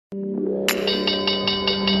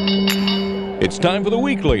It's time for the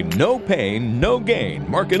weekly No Pain, No Gain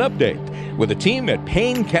market update with the team at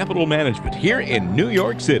Payne Capital Management here in New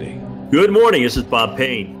York City. Good morning. This is Bob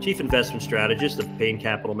Payne, Chief Investment Strategist of Payne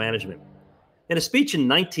Capital Management. In a speech in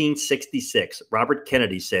 1966, Robert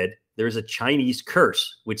Kennedy said, "There is a Chinese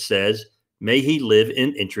curse which says, may he live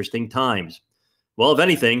in interesting times." Well, if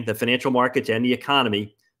anything, the financial markets and the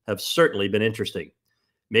economy have certainly been interesting.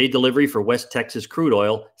 May delivery for West Texas crude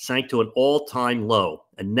oil sank to an all-time low,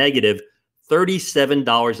 a negative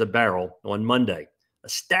 $37 a barrel on Monday, a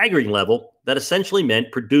staggering level that essentially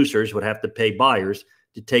meant producers would have to pay buyers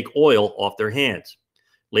to take oil off their hands.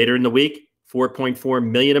 Later in the week, 4.4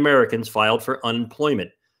 million Americans filed for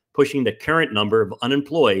unemployment, pushing the current number of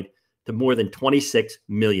unemployed to more than 26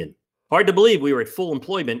 million. Hard to believe we were at full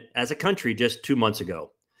employment as a country just 2 months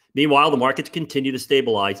ago. Meanwhile, the markets continue to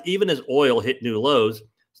stabilize. Even as oil hit new lows,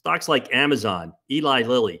 stocks like Amazon, Eli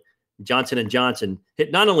Lilly, Johnson & Johnson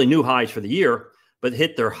hit not only new highs for the year, but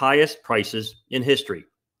hit their highest prices in history.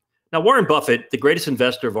 Now, Warren Buffett, the greatest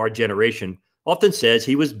investor of our generation, often says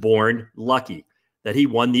he was born lucky, that he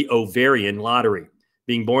won the ovarian lottery,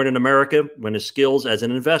 being born in America when his skills as an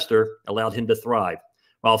investor allowed him to thrive.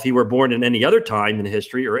 While if he were born in any other time in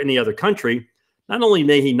history or any other country, not only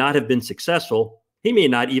may he not have been successful, he may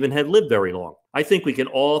not even have lived very long. I think we can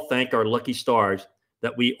all thank our lucky stars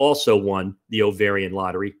that we also won the ovarian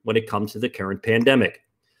lottery when it comes to the current pandemic.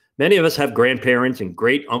 Many of us have grandparents and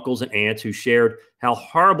great uncles and aunts who shared how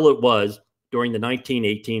horrible it was during the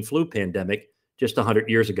 1918 flu pandemic just 100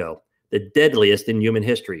 years ago, the deadliest in human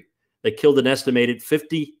history, that killed an estimated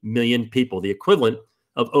 50 million people, the equivalent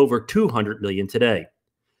of over 200 million today.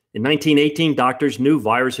 In 1918, doctors knew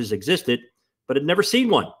viruses existed, but had never seen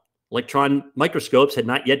one. Electron microscopes had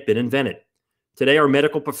not yet been invented. Today, our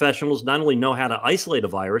medical professionals not only know how to isolate a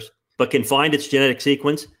virus, but can find its genetic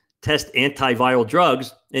sequence, test antiviral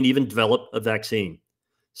drugs, and even develop a vaccine.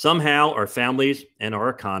 Somehow, our families and our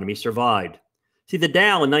economy survived. See, the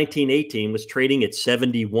Dow in 1918 was trading at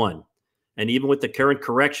 71. And even with the current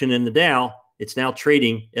correction in the Dow, it's now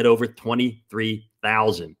trading at over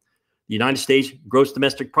 23,000. The United States gross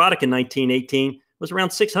domestic product in 1918 was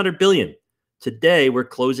around $600 billion. Today, we're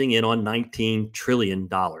closing in on $19 trillion.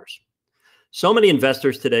 So many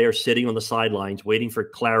investors today are sitting on the sidelines waiting for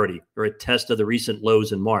clarity or a test of the recent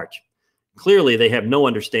lows in March. Clearly, they have no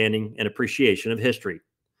understanding and appreciation of history.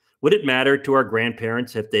 Would it matter to our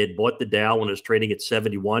grandparents if they had bought the Dow when it was trading at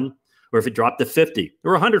 71, or if it dropped to 50,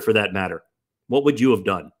 or 100 for that matter? What would you have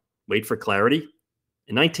done? Wait for clarity?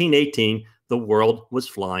 In 1918, the world was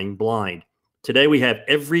flying blind. Today, we have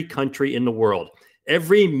every country in the world,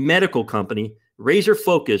 every medical company razor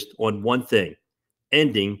focused on one thing: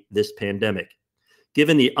 ending this pandemic.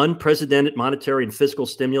 Given the unprecedented monetary and fiscal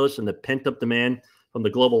stimulus and the pent-up demand from the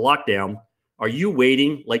global lockdown, are you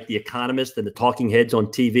waiting like the economists and the talking heads on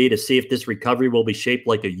TV to see if this recovery will be shaped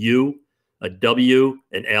like a U, a W,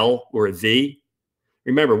 an L, or a V?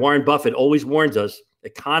 Remember, Warren Buffett always warns us,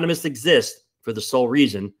 economists exist for the sole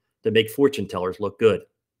reason to make fortune tellers look good.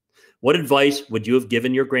 What advice would you have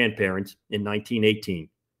given your grandparents in 1918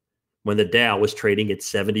 when the Dow was trading at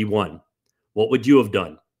 71? What would you have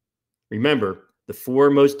done? Remember, the 4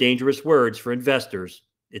 most dangerous words for investors: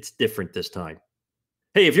 it's different this time.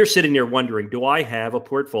 Hey, if you're sitting there wondering, do I have a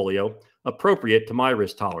portfolio appropriate to my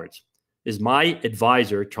risk tolerance? Is my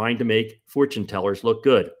advisor trying to make fortune tellers look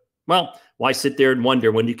good? Well, why sit there and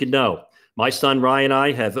wonder when you can know? My son Ryan and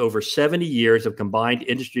I have over 70 years of combined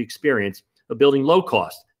industry experience of building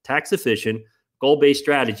low-cost, tax-efficient, goal-based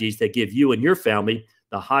strategies that give you and your family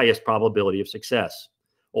the highest probability of success.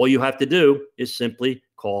 All you have to do is simply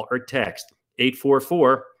call or text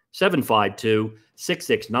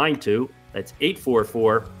 844-752-6692. That's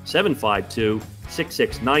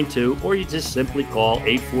 844-752-6692. Or you just simply call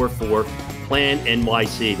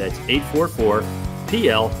 844-PLAN-NYC. That's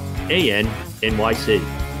 844-PLAN-NYC.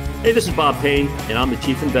 Hey, this is Bob Payne, and I'm the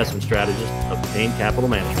Chief Investment Strategist of Payne Capital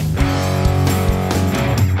Management.